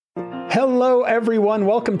Hello, everyone.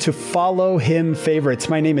 Welcome to Follow Him Favorites.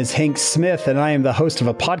 My name is Hank Smith, and I am the host of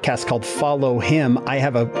a podcast called Follow Him. I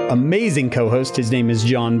have an amazing co-host. His name is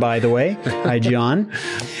John, by the way. Hi, John.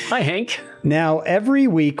 Hi, Hank. Now, every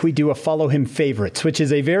week we do a Follow Him Favorites, which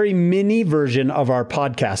is a very mini version of our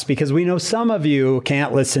podcast, because we know some of you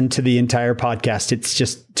can't listen to the entire podcast. It's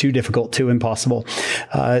just too difficult, too impossible.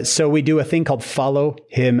 So we do a thing called Follow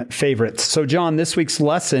Him Favorites. So, John, this week's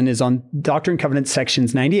lesson is on Doctrine and Covenants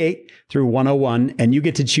sections 98 through 101, and you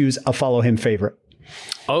get to choose a Follow Him favorite.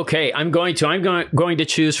 Okay, I'm going to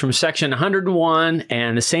choose from section 101,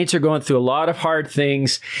 and the saints are going through a lot of hard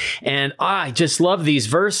things, and I just love these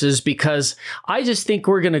verses because I just think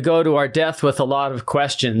we're going to go to our death with a lot of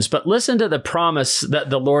questions. But listen to the promise that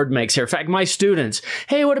the Lord makes here. In fact, my students,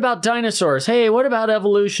 hey, what about dinosaurs? Hey, what about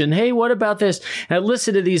evolution? Hey, what about this? And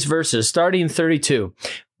listen to these verses, starting in 32.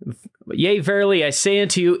 Yea, verily, I say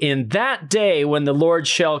unto you, in that day when the Lord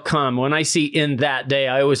shall come. When I see in that day,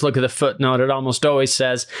 I always look at the footnote. It almost always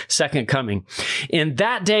says second coming. In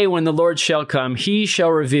that day when the Lord shall come, he shall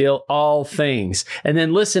reveal all things. And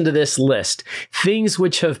then listen to this list. Things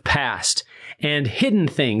which have passed, and hidden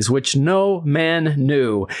things which no man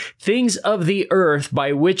knew, things of the earth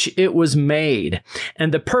by which it was made,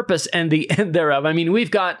 and the purpose and the end thereof. I mean,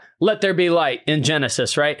 we've got let there be light in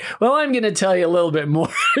Genesis, right? Well, I'm going to tell you a little bit more.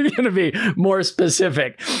 I'm going to be more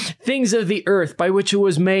specific. Things of the earth by which it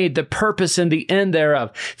was made, the purpose and the end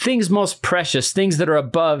thereof. Things most precious, things that are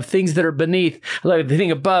above, things that are beneath, like the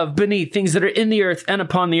thing above, beneath, things that are in the earth and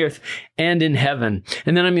upon the earth and in heaven.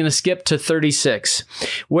 And then I'm going to skip to 36.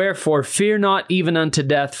 Wherefore, fear not even unto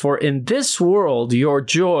death, for in this world your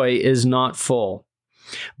joy is not full.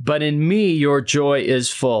 But in me, your joy is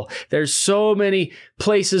full. There's so many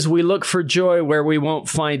places we look for joy where we won't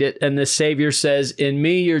find it. And the Savior says, in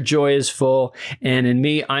me, your joy is full. And in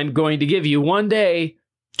me, I'm going to give you one day.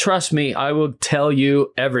 Trust me, I will tell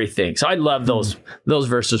you everything. So I love those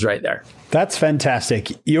verses right there. That's fantastic.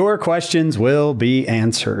 Your questions will be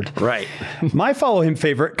answered. Right. My Follow Him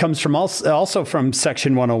favorite comes from also from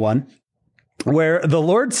section 101. Where the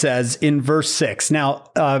Lord says in verse 6,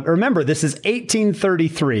 now, remember, this is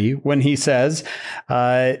 1833 when he says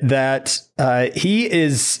that he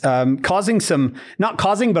is allowing some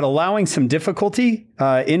difficulty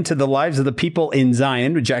into the lives of the people in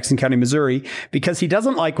Zion, Jackson County, Missouri, because he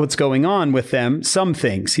doesn't like what's going on with them. Some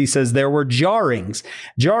things. He says there were jarrings.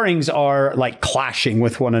 Jarrings are like clashing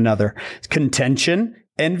with one another. Contention,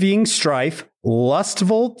 envying, strife,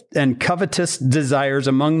 lustful and covetous desires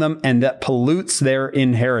among them, and that pollutes their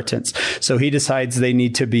inheritance. So he decides they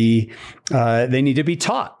need to be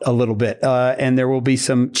taught a little bit, and there will be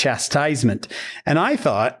some chastisement. And I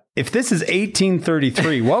thought, if this is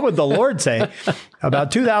 1833, what would the Lord say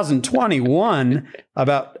about 2021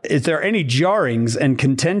 about, is there any jarrings and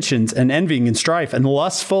contentions and envying and strife and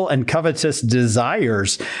lustful and covetous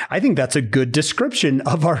desires? I think that's a good description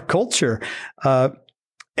of our culture.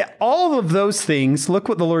 All of those things, look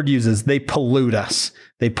what the Lord uses. They pollute us.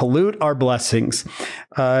 They pollute our blessings.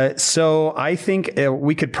 So I think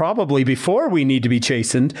we could probably, before we need to be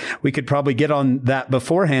chastened, we could probably get on that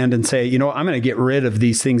beforehand and say, I'm going to get rid of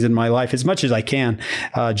these things in my life as much as I can.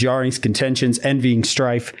 Jarrings, contentions, envying,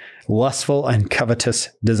 strife, lustful and covetous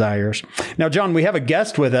desires. Now, John, we have a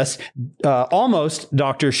guest with us, almost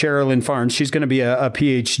Dr. Sherilyn Farnes. She's going to be a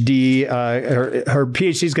PhD. Her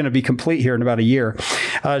PhD is going to be complete here in about a year.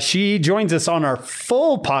 She joins us on our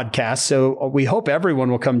full podcast, so we hope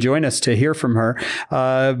everyone will come join us to hear from her.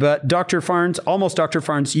 But Dr.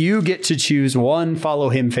 Farnes, you get to choose one Follow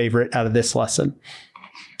Him favorite out of this lesson.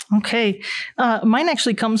 Okay. Mine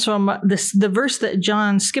actually comes from the verse that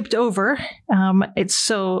John skipped over. It's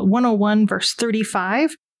 101 verse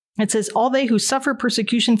 35. It says, all they who suffer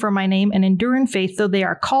persecution for my name and endure in faith, though they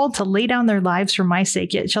are called to lay down their lives for my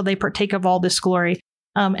sake, yet shall they partake of all this glory.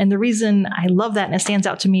 And the reason I love that and it stands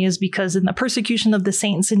out to me is because in the persecution of the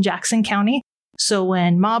saints in Jackson County, so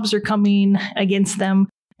when mobs are coming against them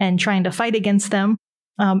and trying to fight against them,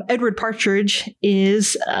 Edward Partridge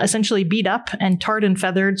is essentially beat up and tarred and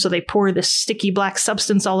feathered. So they pour this sticky black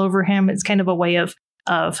substance all over him. It's kind of a way of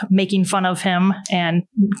making fun of him and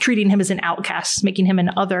treating him as an outcast, making him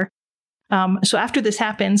an other. So after this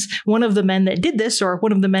happens, one of the men that did this, or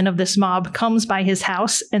one of the men of this mob, comes by his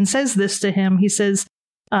house and says this to him. He says,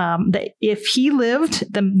 that if he lived,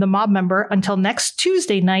 the mob member, until next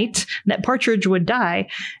Tuesday night, that Partridge would die.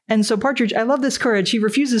 And so Partridge, I love this courage. He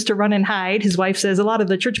refuses to run and hide. His wife says a lot of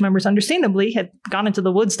the church members, understandably, had gone into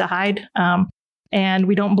the woods to hide. And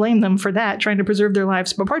we don't blame them for that, trying to preserve their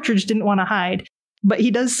lives. But Partridge didn't want to hide. But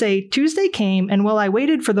he does say, Tuesday came, and while I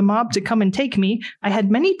waited for the mob to come and take me, I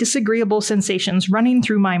had many disagreeable sensations running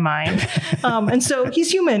through my mind. And so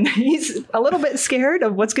he's human. He's a little bit scared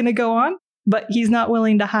of what's going to go on, but he's not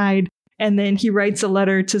willing to hide. And then he writes a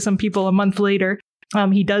letter to some people a month later.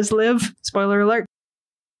 He does live, spoiler alert.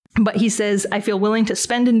 But he says, I feel willing to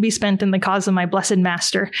spend and be spent in the cause of my blessed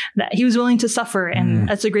master, that he was willing to suffer. And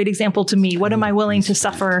that's a great example to me. What am I willing to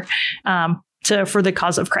suffer for the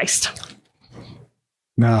cause of Christ?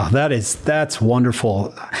 No, that's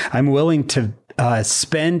wonderful. I'm willing to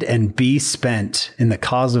spend and be spent in the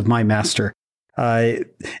cause of my master.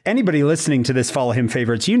 Anybody listening to this Follow Him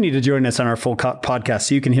Favorites, you need to join us on our full podcast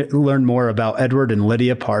so you can learn more about Edward and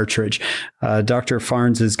Lydia Partridge. Dr.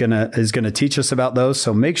 Farnes is gonna teach us about those.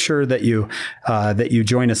 So make sure that you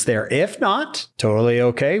join us there. If not, totally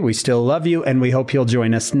okay. We still love you, and we hope you'll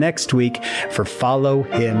join us next week for Follow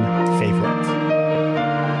Him Favorites.